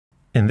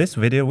In this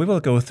video, we will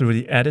go through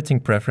the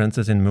editing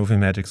preferences in Movie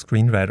Magic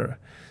Screenwriter.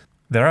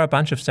 There are a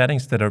bunch of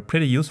settings that are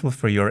pretty useful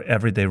for your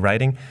everyday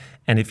writing,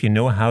 and if you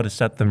know how to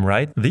set them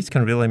right, these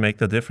can really make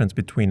the difference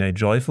between a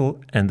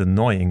joyful and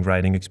annoying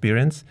writing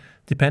experience,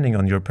 depending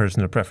on your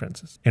personal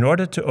preferences. In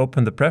order to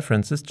open the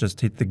preferences, just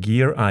hit the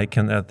gear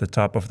icon at the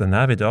top of the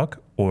Navidock,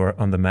 or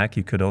on the Mac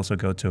you could also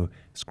go to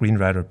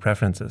Screenwriter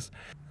Preferences.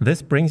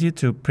 This brings you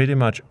to pretty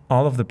much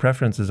all of the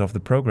preferences of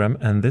the program,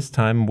 and this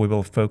time we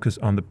will focus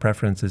on the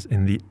preferences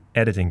in the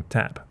Editing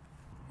tab.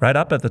 Right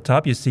up at the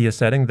top you see a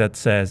setting that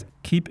says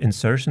Keep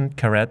Insertion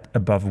Caret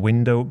above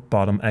window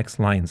bottom X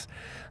lines.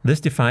 This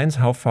defines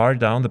how far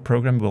down the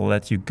program will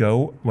let you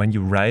go when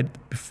you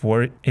write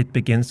before it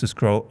begins to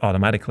scroll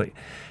automatically.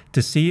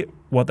 To see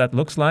what that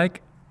looks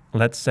like,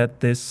 let's set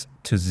this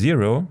to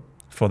 0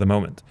 for the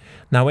moment.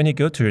 Now when you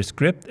go to your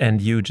script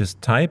and you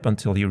just type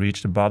until you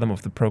reach the bottom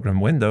of the program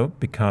window,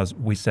 because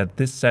we set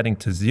this setting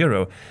to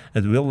 0,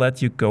 it will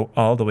let you go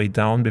all the way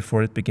down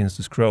before it begins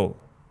to scroll,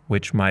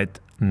 which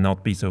might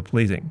not be so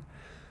pleasing.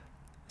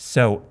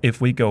 So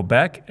if we go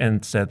back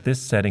and set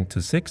this setting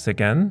to 6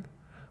 again,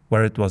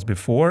 where it was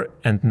before,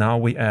 and now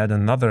we add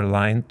another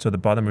line to the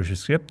bottom of your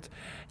script,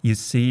 you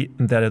see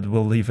that it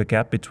will leave a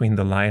gap between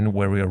the line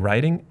where we are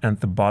writing and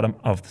the bottom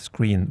of the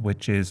screen,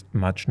 which is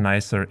much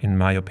nicer in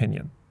my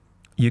opinion.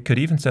 You could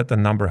even set the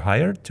number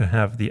higher to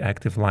have the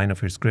active line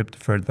of your script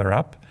further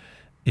up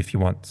if you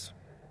want.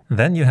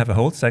 Then you have a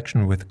whole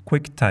section with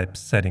QuickType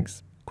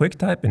settings.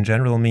 QuickType in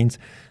general means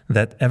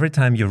that every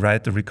time you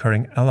write a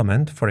recurring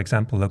element, for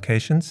example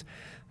locations,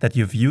 that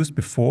you've used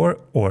before,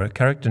 or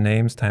character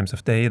names, times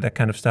of day, that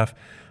kind of stuff,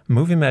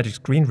 Movie Magic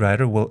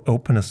Screenwriter will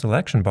open a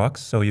selection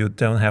box so you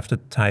don't have to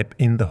type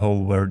in the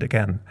whole word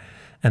again.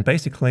 And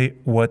basically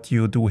what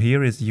you do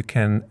here is you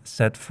can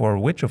set for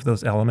which of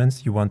those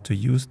elements you want to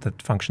use that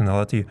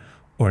functionality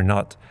or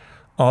not.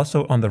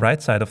 Also on the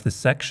right side of this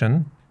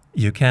section,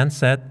 you can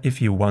set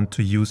if you want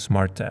to use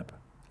Smart Tab.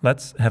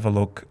 Let's have a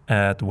look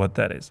at what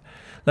that is.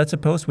 Let's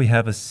suppose we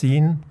have a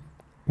scene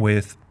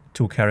with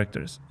two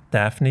characters,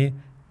 Daphne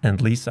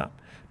and Lisa.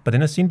 But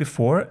in a scene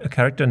before, a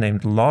character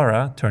named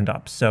Laura turned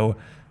up. So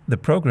the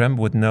program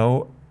would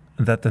know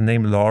that the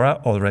name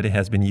Laura already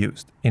has been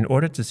used. In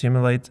order to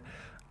simulate,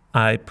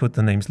 I put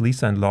the names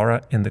Lisa and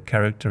Laura in the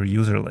character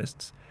user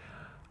lists.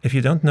 If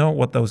you don't know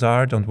what those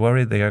are, don't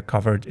worry, they are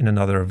covered in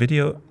another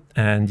video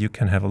and you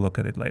can have a look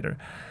at it later.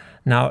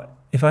 Now,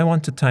 if I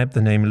want to type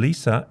the name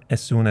Lisa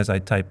as soon as I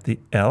type the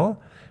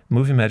L,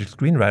 Movie Magic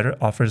Screenwriter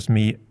offers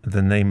me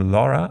the name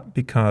Laura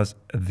because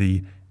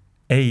the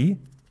A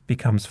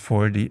becomes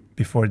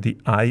before the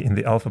I in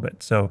the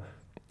alphabet. So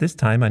this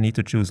time I need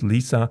to choose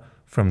Lisa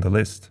from the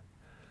list.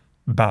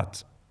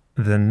 But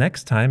the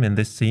next time in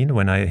this scene,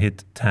 when I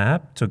hit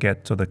Tab to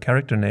get to the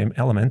character name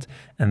element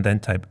and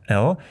then type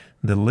L,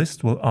 the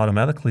list will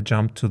automatically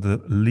jump to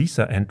the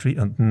Lisa entry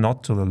and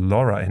not to the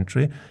Laura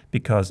entry,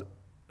 because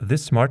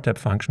this Smart Tab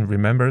function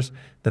remembers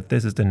that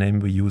this is the name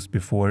we used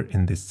before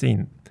in this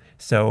scene.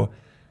 So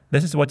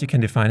this is what you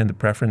can define in the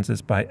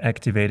preferences by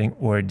activating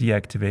or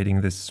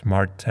deactivating this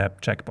Smart Tab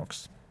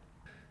checkbox.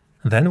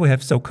 Then we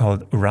have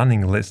so-called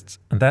running lists,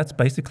 and that's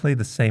basically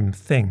the same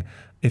thing.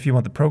 If you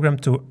want the program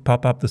to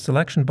pop up the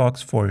selection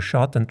box for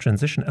shot and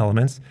transition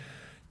elements,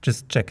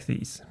 just check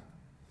these.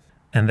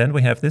 And then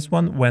we have this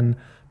one when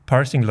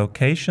parsing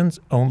locations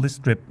only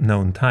strip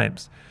known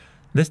times.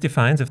 This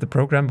defines if the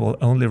program will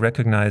only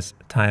recognize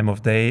time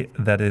of day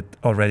that it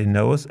already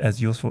knows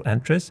as useful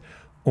entries,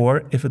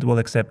 or if it will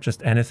accept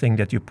just anything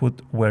that you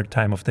put where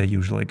time of day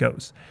usually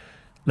goes.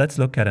 Let's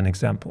look at an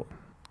example.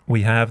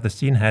 We have the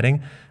scene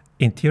heading,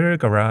 Interior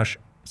Garage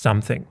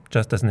Something,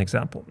 just as an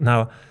example.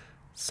 Now,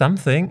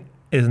 something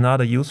is not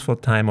a useful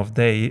time of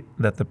day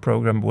that the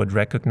program would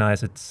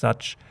recognize as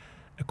such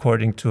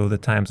according to the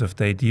times of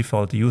day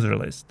default user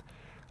list.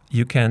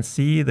 You can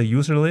see the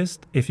user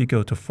list if you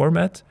go to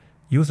Format,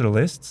 User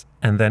Lists,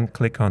 and then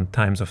click on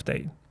Times of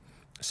Day.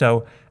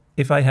 So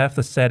if I have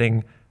the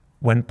setting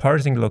when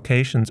parsing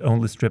locations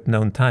only strip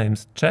known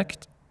times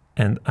checked,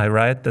 and I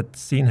write that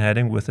scene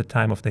heading with the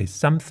time of day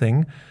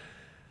something,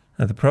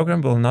 the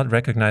program will not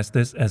recognize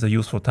this as a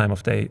useful time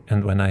of day.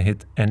 And when I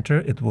hit enter,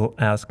 it will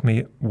ask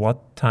me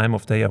what time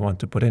of day I want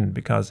to put in,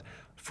 because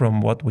from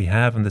what we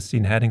have in the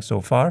scene heading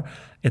so far,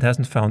 it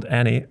hasn't found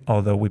any,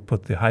 although we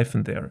put the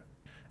hyphen there.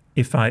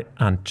 If I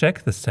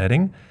uncheck the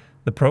setting,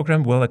 the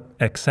program will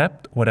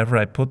accept whatever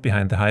I put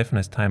behind the hyphen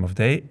as time of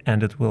day,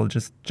 and it will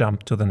just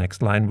jump to the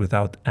next line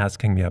without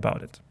asking me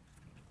about it.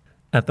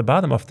 At the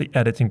bottom of the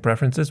editing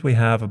preferences, we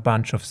have a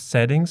bunch of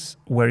settings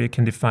where you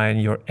can define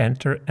your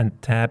Enter and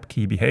Tab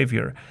key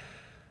behavior.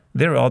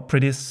 They're all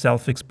pretty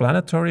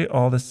self-explanatory.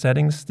 All the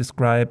settings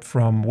describe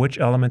from which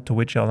element to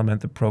which element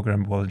the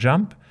program will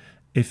jump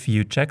if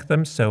you check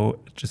them, so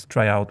just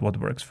try out what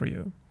works for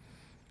you.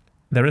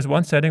 There is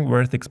one setting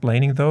worth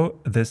explaining though.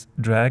 This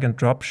drag and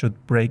drop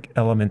should break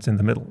elements in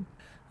the middle.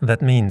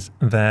 That means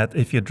that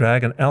if you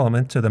drag an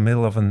element to the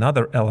middle of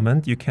another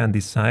element, you can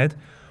decide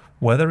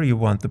whether you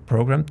want the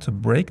program to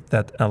break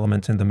that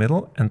element in the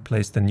middle and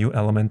place the new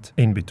element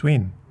in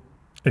between.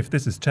 If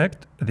this is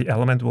checked, the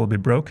element will be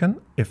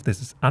broken. If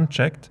this is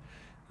unchecked,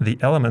 the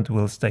element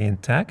will stay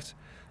intact,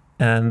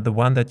 and the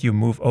one that you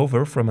move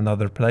over from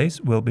another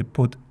place will be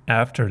put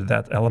after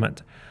that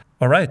element.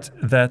 All right,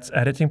 that's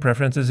editing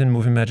preferences in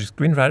Movie Magic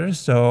Screenwriter.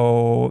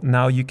 So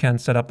now you can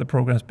set up the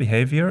program's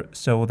behavior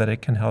so that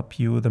it can help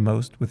you the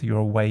most with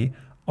your way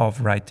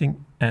of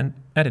writing and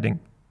editing.